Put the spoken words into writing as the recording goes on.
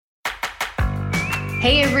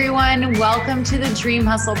Hey everyone, welcome to the Dream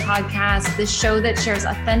Hustle podcast, the show that shares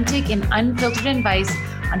authentic and unfiltered advice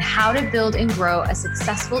on how to build and grow a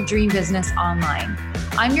successful dream business online.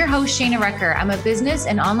 I'm your host, Shayna Recker. I'm a business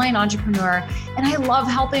and online entrepreneur, and I love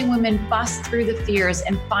helping women bust through the fears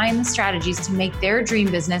and find the strategies to make their dream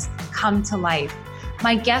business come to life.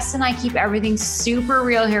 My guests and I keep everything super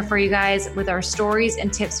real here for you guys with our stories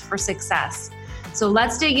and tips for success. So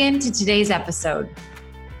let's dig into today's episode.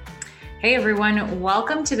 Hey everyone,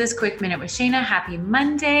 welcome to this Quick Minute with Shayna. Happy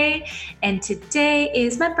Monday. And today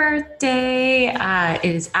is my birthday. It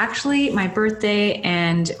is actually my birthday.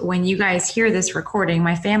 And when you guys hear this recording,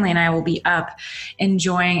 my family and I will be up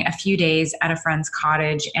enjoying a few days at a friend's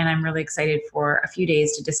cottage. And I'm really excited for a few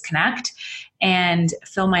days to disconnect and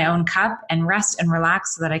fill my own cup and rest and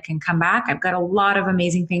relax so that I can come back. I've got a lot of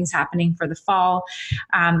amazing things happening for the fall.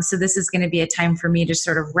 So this is going to be a time for me to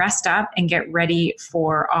sort of rest up and get ready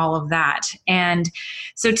for all of that. And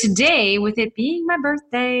so today, with it being my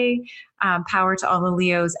birthday, power to all the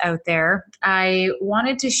Leos out there, I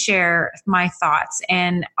wanted to share my thoughts.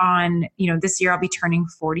 And on, this year I'll be turning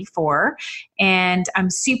 44, and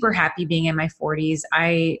I'm super happy being in my 40s.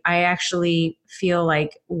 I actually feel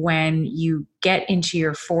like when you get into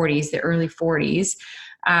your 40s, the early 40s,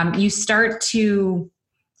 you start to,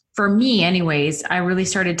 for me anyways, I really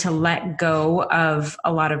started to let go of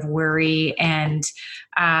a lot of worry and,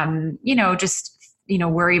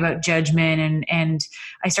 worry about judgment. And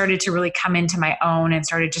I started to really come into my own and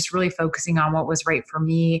started just really focusing on what was right for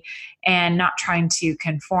me and not trying to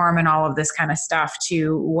conform and all of this kind of stuff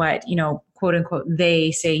to what, quote unquote,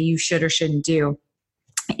 they say you should or shouldn't do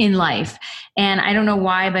in life. And I don't know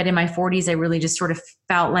why, but in my 40s, I really just sort of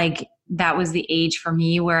felt like that was the age for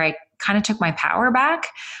me where I kind of took my power back,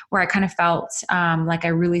 where I kind of felt like I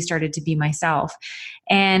really started to be myself.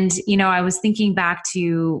 And, I was thinking back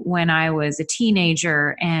to when I was a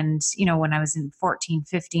teenager and, when I was in 14,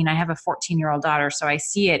 15, I have a 14-year-old daughter, so I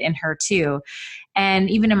see it in her too. And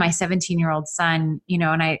even in my 17-year-old son,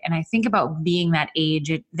 and I think about being that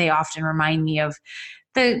age, they often remind me of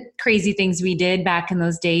the crazy things we did back in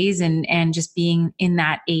those days and just being in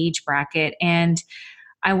that age bracket. And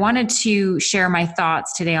I wanted to share my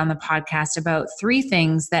thoughts today on the podcast about 3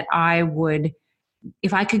 things that I would,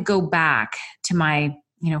 if I could go back to my,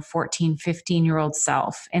 14, 15-year-old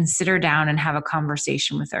self and sit her down and have a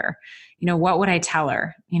conversation with her, what would I tell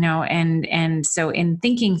her, and so in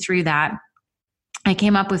thinking through that, I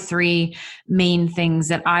came up with 3 main things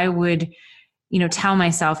that I would, tell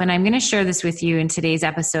myself. And I'm going to share this with you in today's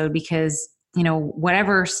episode because,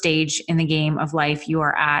 whatever stage in the game of life you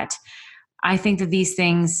are at, I think that these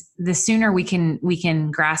things, the sooner we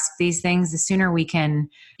can grasp these things, the sooner we can,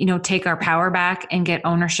 take our power back and get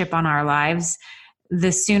ownership on our lives,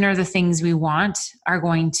 the sooner the things we want are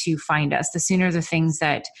going to find us, the sooner the things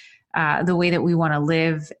that, the way that we want to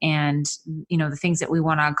live and, the things that we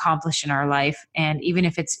want to accomplish in our life. And even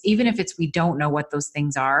if it's, we don't know what those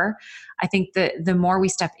things are, I think that the more we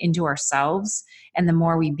step into ourselves and the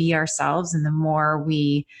more we be ourselves and the more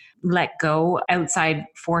we let go outside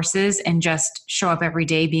forces and just show up every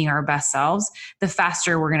day being our best selves, the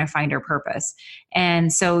faster we're going to find our purpose.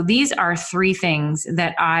 And so these are 3 things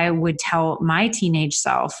that I would tell my teenage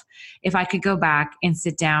self if I could go back and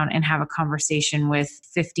sit down and have a conversation with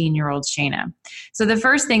 15-year-old Shayna. So the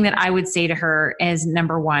first thing that I would say to her is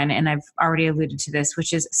number 1, and I've already alluded to this,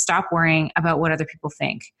 which is stop worrying about what other people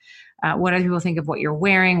think. What other people think of what you're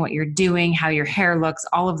wearing, what you're doing, how your hair looks,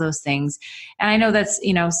 all of those things. And I know that's,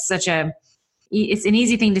 it's an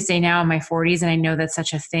easy thing to say now in my 40s. And I know that's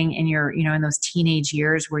such a thing in your, in those teenage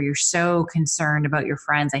years where you're so concerned about your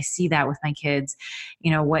friends. I see that with my kids,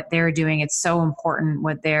 what they're doing. It's so important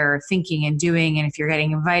what they're thinking and doing. And if you're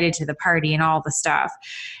getting invited to the party and all the stuff.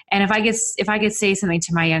 And if I could say something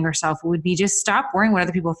to my younger self, it would be just stop worrying what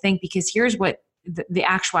other people think, because here's what the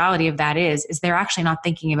actuality of that is they're actually not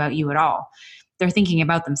thinking about you at all. They're thinking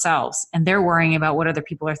about themselves and they're worrying about what other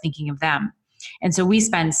people are thinking of them. And so we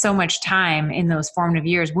spend so much time in those formative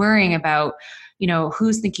years worrying about,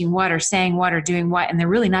 who's thinking what or saying what or doing what, and they're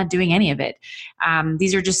really not doing any of it.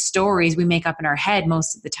 These are just stories we make up in our head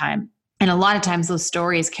most of the time. And a lot of times those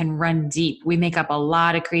stories can run deep. We make up a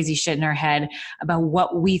lot of crazy shit in our head about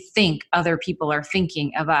what we think other people are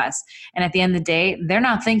thinking of us. And at the end of the day, they're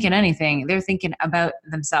not thinking anything. They're thinking about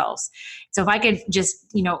themselves. So if I could just,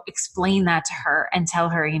 explain that to her and tell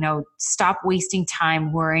her, stop wasting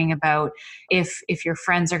time worrying about if your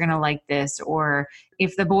friends are going to like this, or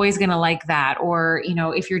if the boy's going to like that, or,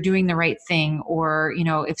 if you're doing the right thing, or,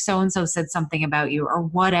 if so-and-so said something about you, or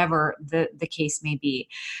whatever the case may be.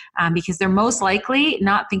 Because because they're most likely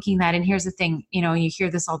not thinking that. And here's the thing, you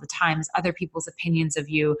hear this all the time, is other people's opinions of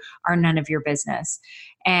you are none of your business.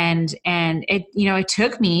 And it, it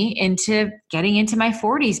took me into getting into my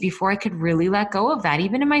 40s before I could really let go of that.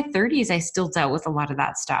 Even in my 30s, I still dealt with a lot of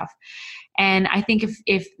that stuff. And I think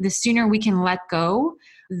if the sooner we can let go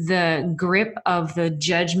the grip of the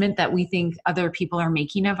judgment that we think other people are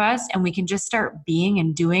making of us, and we can just start being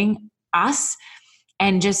and doing us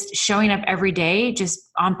and just showing up every day just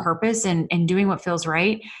on purpose and doing what feels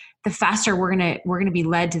right, the faster we're gonna be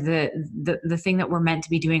led to the thing that we're meant to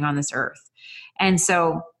be doing on this earth. And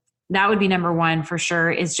so that would be number one for sure,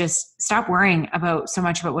 is just stop worrying about so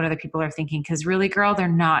much about what other people are thinking, because really, girl, they're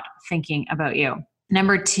not thinking about you.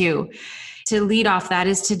 Number two, to lead off that,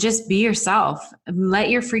 is to just be yourself. Let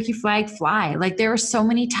your freaky flag fly. Like, there were so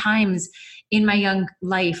many times in my young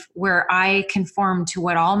life where I conformed to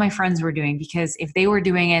what all my friends were doing, because if they were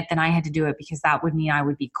doing it, then I had to do it, because that would mean I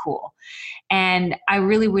would be cool. And I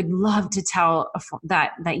really would love to tell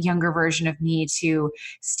that younger version of me to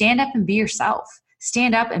stand up and be yourself.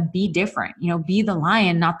 Stand up and be different. Be the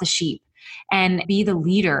lion, not the sheep, and be the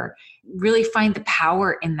leader. Really find the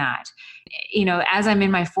power in that. As I'm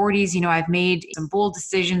in my 40s, I've made some bold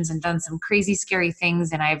decisions and done some crazy, scary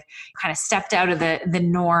things. And I've kind of stepped out of the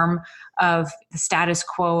norm of the status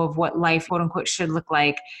quo of what life, quote unquote, should look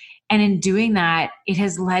like. And in doing that, it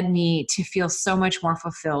has led me to feel so much more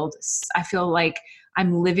fulfilled. I feel like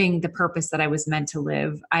I'm living the purpose that I was meant to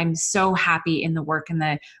live. I'm so happy in the work and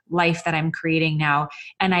the life that I'm creating now.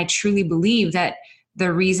 And I truly believe that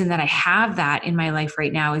the reason that I have that in my life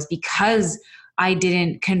right now is because I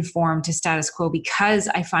didn't conform to status quo, because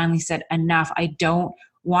I finally said enough. I don't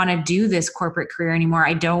want to do this corporate career anymore.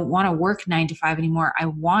 I don't want to work 9 to 5 anymore. I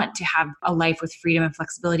want to have a life with freedom and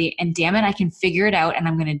flexibility, and damn it, I can figure it out, and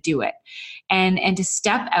I'm going to do it. And to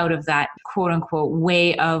step out of that quote unquote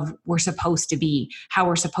way of we're supposed to be, how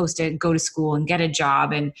we're supposed to go to school and get a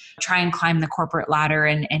job and try and climb the corporate ladder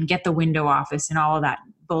and get the window office and all of that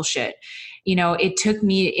bullshit. It took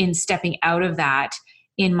me in stepping out of that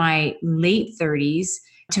in my late 30s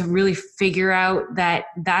to really figure out that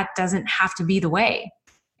doesn't have to be the way.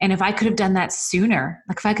 And if I could have done that sooner,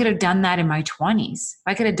 like if I could have done that in my 20s, if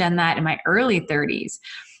I could have done that in my early 30s,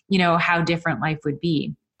 how different life would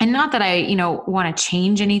be. And not that I, want to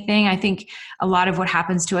change anything. I think a lot of what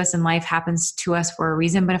happens to us in life happens to us for a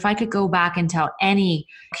reason. But if I could go back and tell any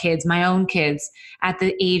kids, my own kids at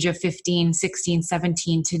the age of 15, 16,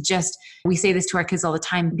 17, to just, we say this to our kids all the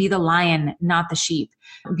time, be the lion, not the sheep.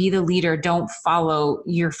 Be the leader. Don't follow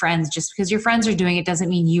your friends. Just because your friends are doing it doesn't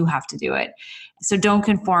mean you have to do it. So don't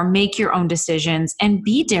conform, make your own decisions and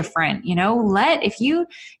be different.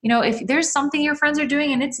 If there's something your friends are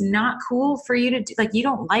doing and it's not cool for you to do, like you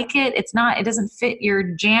don't like it, it doesn't fit your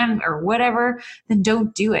jam or whatever, then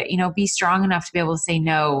don't do it. Be strong enough to be able to say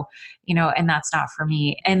no, and that's not for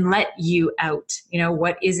me, and let you out.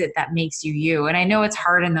 What is it that makes you you? And I know it's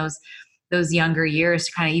hard in those younger years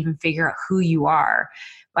to kind of even figure out who you are.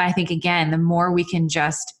 But I think, again, the more we can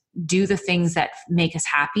just do the things that make us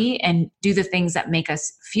happy and do the things that make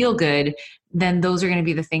us feel good, then those are going to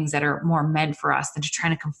be the things that are more meant for us than to try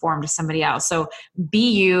to conform to somebody else. So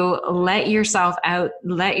be you, let yourself out,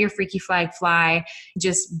 let your freaky flag fly,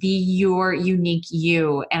 just be your unique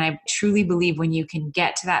you. And I truly believe when you can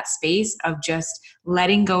get to that space of just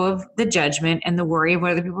letting go of the judgment and the worry of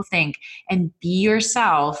what other people think and be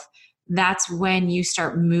yourself, that's when you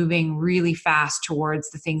start moving really fast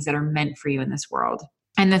towards the things that are meant for you in this world.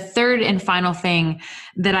 And the third and final thing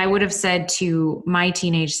that I would have said to my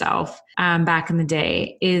teenage self back in the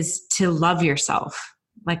day is to love yourself,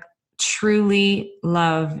 like truly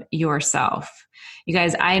love yourself. You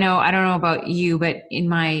guys, I don't know about you, but in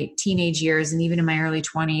my teenage years and even in my early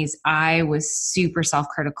 20s, I was super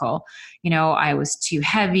self-critical. I was too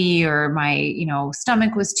heavy, or my,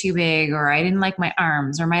 stomach was too big, or I didn't like my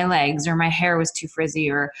arms or my legs, or my hair was too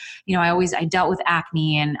frizzy, or, I dealt with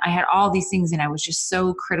acne, and I had all these things, and I was just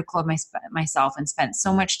so critical of myself and spent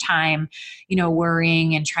so much time,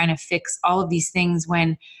 worrying and trying to fix all of these things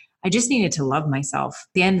when I just needed to love myself.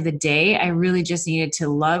 At the end of the day, I really just needed to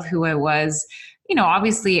love who I was.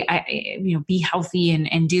 Obviously, be healthy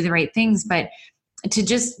and do the right things, but to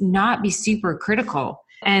just not be super critical,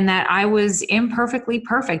 and that I was imperfectly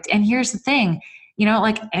perfect. And here's the thing,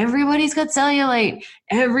 everybody's got cellulite,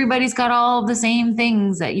 everybody's got all the same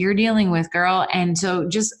things that you're dealing with, girl. And so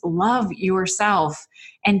just love yourself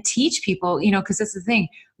and teach people, because that's the thing.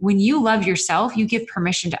 when you love yourself, you give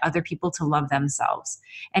permission to other people to love themselves.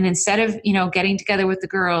 And instead of, getting together with the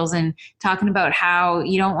girls and talking about how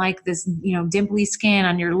you don't like this, dimply skin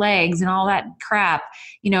on your legs and all that crap,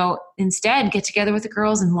 instead get together with the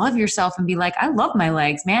girls and love yourself and be like, I love my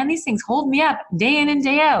legs, man. These things hold me up day in and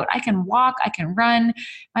day out. I can walk, I can run.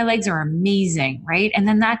 My legs are amazing, right? And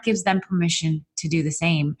then that gives them permission to do the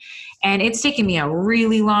same. And it's taken me a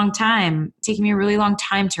really long time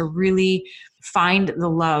to really find the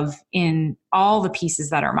love in all the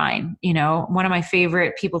pieces that are mine. One of my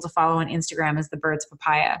favorite people to follow on Instagram is the Birds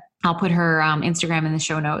Papaya. I'll put her Instagram in the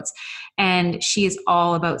show notes. And she is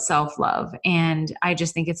all about self-love. And I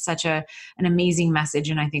just think it's such an amazing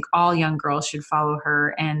message. And I think all young girls should follow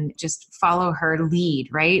her and just follow her lead,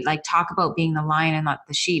 right? Like, talk about being the lion and not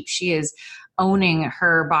the sheep. She is owning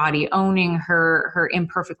her body, owning her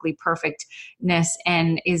imperfectly perfectness,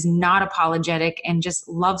 and is not apologetic and just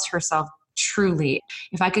loves herself truly.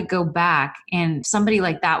 If I could go back, and somebody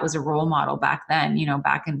like that was a role model back then,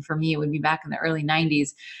 for me, it would be back in the early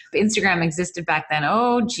 90s. Instagram existed back then.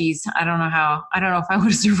 Oh, geez. I don't know if I would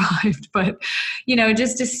have survived, but,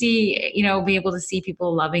 just to see, be able to see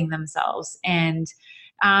people loving themselves and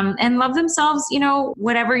love themselves,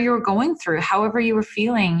 whatever you were going through, however you were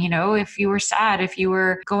feeling, if you were sad, if you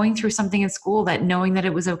were going through something in school, that knowing that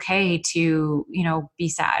it was okay to, be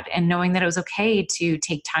sad, and knowing that it was okay to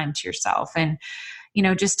take time to yourself, and,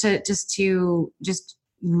 just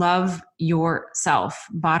love yourself,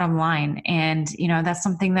 bottom line. And, that's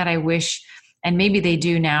something that I wish, and maybe they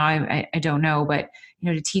do now, I don't know, but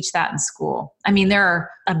to teach that in school. I mean, there are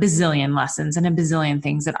a bazillion lessons and a bazillion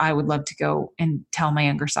things that I would love to go and tell my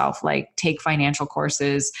younger self, like take financial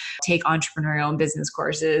courses, take entrepreneurial and business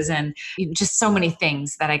courses, and just so many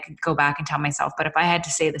things that I could go back and tell myself. But if I had to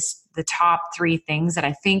say the top 3 things that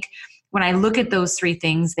I think, when I look at those 3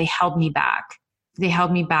 things, they held me back. They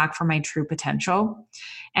held me back from my true potential.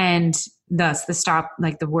 And thus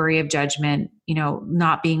the worry of judgment,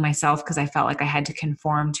 not being myself because I felt like I had to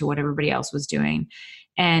conform to what everybody else was doing,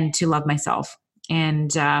 and to love myself, and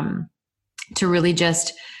to really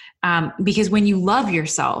just, because when you love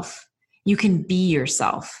yourself, you can be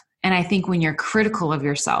yourself. And I think when you're critical of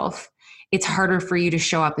yourself, it's harder for you to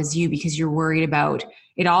show up as you, because you're worried about,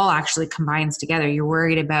 it all actually combines together. You're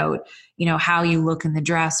worried about, how you look in the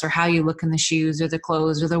dress, or how you look in the shoes or the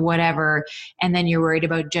clothes or the whatever. And then you're worried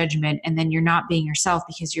about judgment. And then you're not being yourself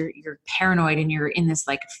because you're paranoid and you're in this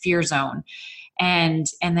like fear zone. And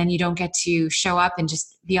then you don't get to show up and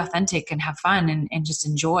just be authentic and have fun and just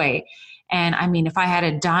enjoy. And I mean, if I had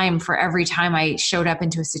a dime for every time I showed up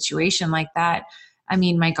into a situation like that, I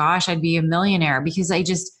mean, my gosh, I'd be a millionaire, because I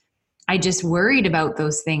just worried about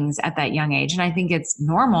those things at that young age. And I think it's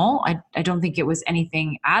normal. I don't think it was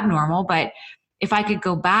anything abnormal, but if I could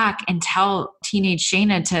go back and tell teenage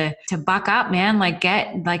Shayna to buck up, man, let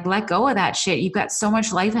go of that shit. You've got so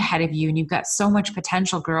much life ahead of you, and you've got so much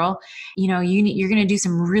potential, girl. You're going to do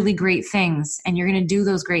some really great things, and you're going to do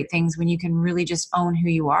those great things when you can really just own who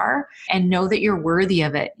you are and know that you're worthy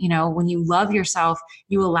of it. When you love yourself,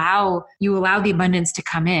 you allow the abundance to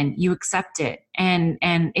come in, you accept it. And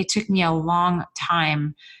it took me a long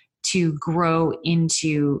time to grow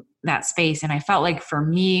into that space. And I felt like for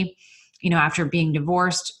me, after being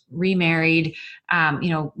divorced, remarried,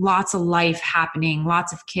 lots of life happening,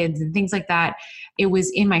 lots of kids and things like that, it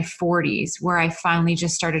was in my 40s where I finally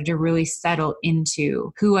just started to really settle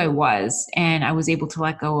into who I was. And I was able to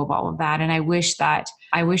let go of all of that. And I wish that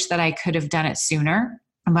I could have done it sooner,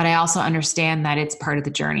 but I also understand that it's part of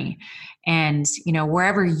the journey. And,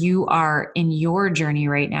 wherever you are in your journey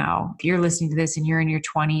right now, if you're listening to this and you're in your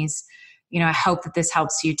 20s, I hope that this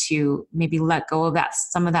helps you to maybe let go of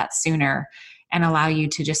some of that sooner, and allow you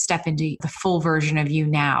to just step into the full version of you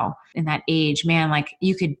now in that age. Man, like,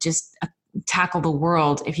 you could just tackle the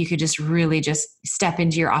world if you could just really just step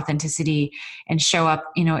into your authenticity and show up,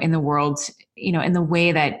 in the world, in the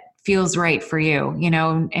way that feels right for you,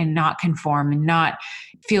 and not conform and not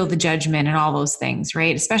feel the judgment and all those things,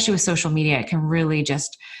 right? Especially with social media, it can really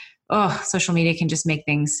just, social media can just make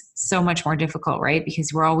things so much more difficult, right?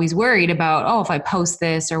 Because we're always worried about, if I post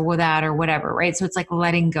this or that or whatever, right? So it's like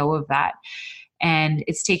letting go of that. And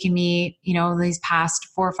it's taken me, these past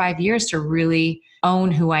 4 or 5 years to really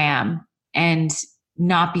own who I am and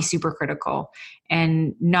not be super critical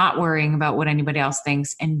and not worrying about what anybody else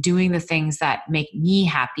thinks, and doing the things that make me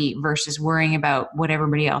happy versus worrying about what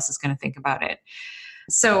everybody else is going to think about it.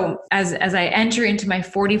 So as I enter into my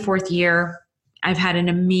 44th year, I've had an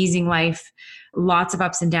amazing life, lots of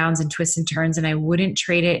ups and downs and twists and turns, and I wouldn't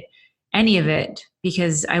trade any of it,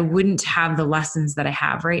 because I wouldn't have the lessons that I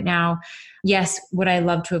have right now. yes, would I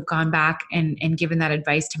love to have gone back and given that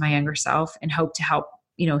advice to my younger self and hope to help,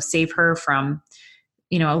 save her from,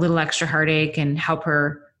 a little extra heartache and help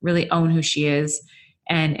her really own who she is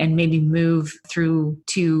and maybe move through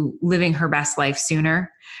to living her best life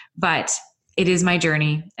sooner. But it is my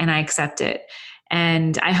journey and I accept it.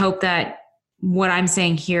 And I hope that what I'm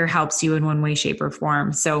saying here helps you in one way, shape, or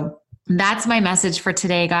form. So that's my message for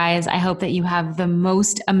today, guys. I hope that you have the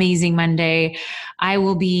most amazing Monday. I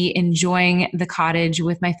will be enjoying the cottage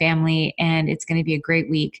with my family, and it's going to be a great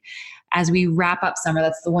week. As we wrap up summer,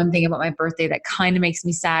 that's the one thing about my birthday that kind of makes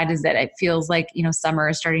me sad, is that it feels like, summer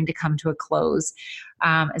is starting to come to a close.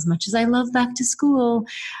 As much as I love back to school,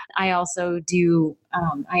 I also do,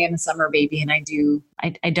 I am a summer baby, and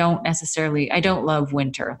I don't love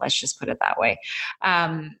winter. Let's just put it that way.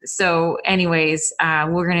 So anyways,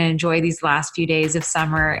 we're going to enjoy these last few days of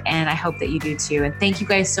summer, and I hope that you do too. And thank you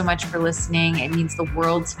guys so much for listening. It means the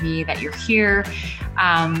world to me that you're here.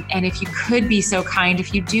 And if you could be so kind,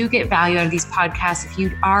 if you do get value out of these podcasts, if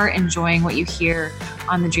you are enjoying what you hear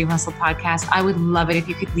on the Dream Hustle podcast, I would love it if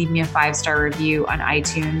you could leave me a 5-star review on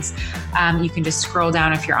iTunes. You can just scroll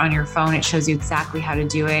down if you're on your phone. It shows you exactly how to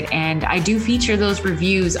do it. And I do feature those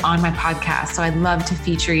reviews on my podcast. So I'd love to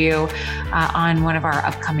feature you on one of our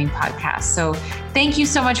upcoming podcasts. So thank you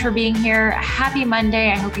so much for being here. Happy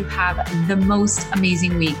Monday. I hope you have the most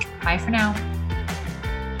amazing week. Bye for now.